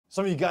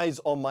Some of you guys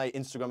on my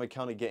Instagram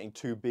account are getting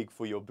too big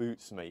for your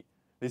boots, mate.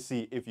 Let's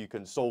see if you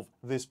can solve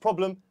this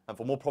problem. And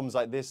for more problems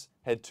like this,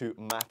 head to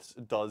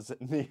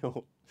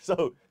MyEdSpace.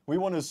 So we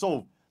want to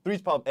solve 3 to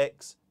the power of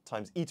x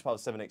times e to the power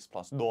of 7x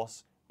plus 2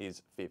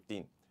 is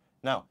 15.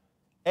 Now,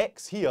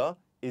 x here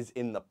is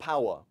in the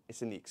power.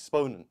 It's in the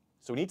exponent.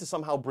 So we need to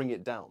somehow bring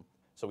it down.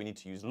 So we need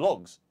to use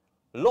logs.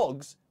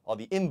 Logs are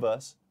the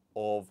inverse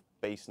of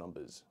base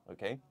numbers,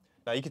 okay?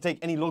 Now you can take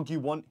any log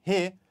you want.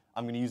 Here,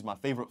 I'm going to use my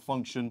favorite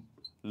function,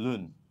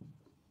 ln.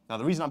 Now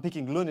the reason I'm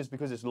picking ln is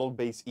because it's log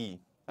base e,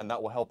 and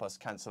that will help us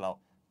cancel out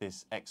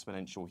this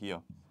exponential here.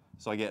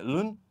 So I get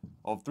ln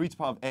of 3 to the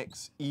power of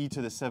x e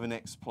to the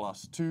 7x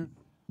plus 2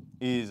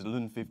 is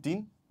ln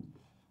 15.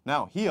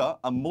 Now here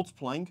I'm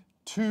multiplying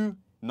two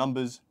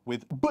numbers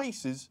with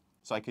bases,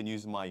 so I can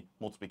use my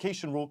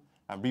multiplication rule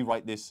and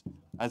rewrite this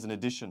as an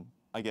addition.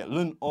 I get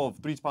ln of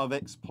 3 to the power of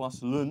x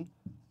plus ln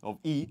of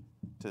e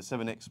to the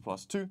 7x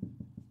plus 2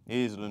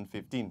 is ln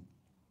 15.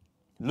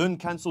 Ln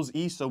cancels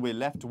e, so we're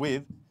left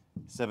with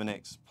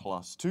 7x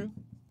plus 2.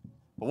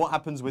 But what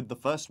happens with the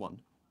first one?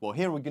 Well,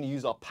 here we're going to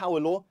use our power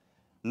law.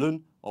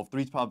 Ln of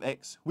 3 to the power of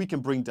x, we can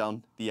bring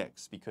down the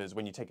x, because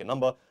when you take a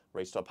number,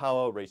 raised to a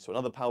power, raised to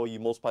another power, you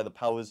multiply the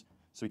powers.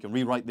 So we can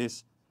rewrite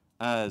this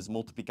as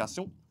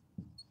multiplication.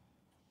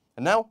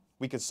 And now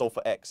we can solve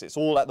for x. It's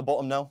all at the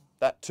bottom now.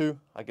 That 2,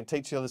 I can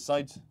take to the other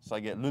side. So I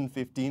get ln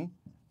 15.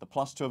 The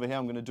plus 2 over here,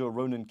 I'm going to do a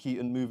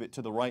Ronan-Keaton, move it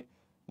to the right,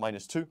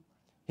 minus 2.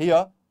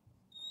 Here,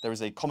 there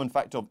is a common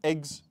factor of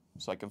eggs,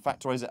 so I can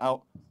factorize it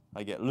out.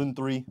 I get ln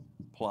 3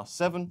 plus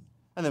 7,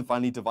 and then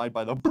finally divide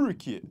by the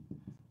bracket.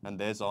 And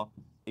there's our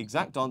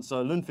exact answer,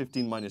 ln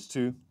 15 minus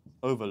 2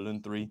 over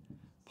ln 3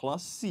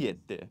 plus 7.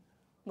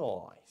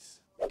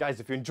 Nice.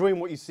 Guys, if you're enjoying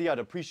what you see, I'd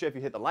appreciate if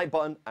you hit the like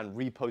button and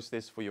repost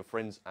this for your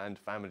friends and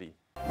family.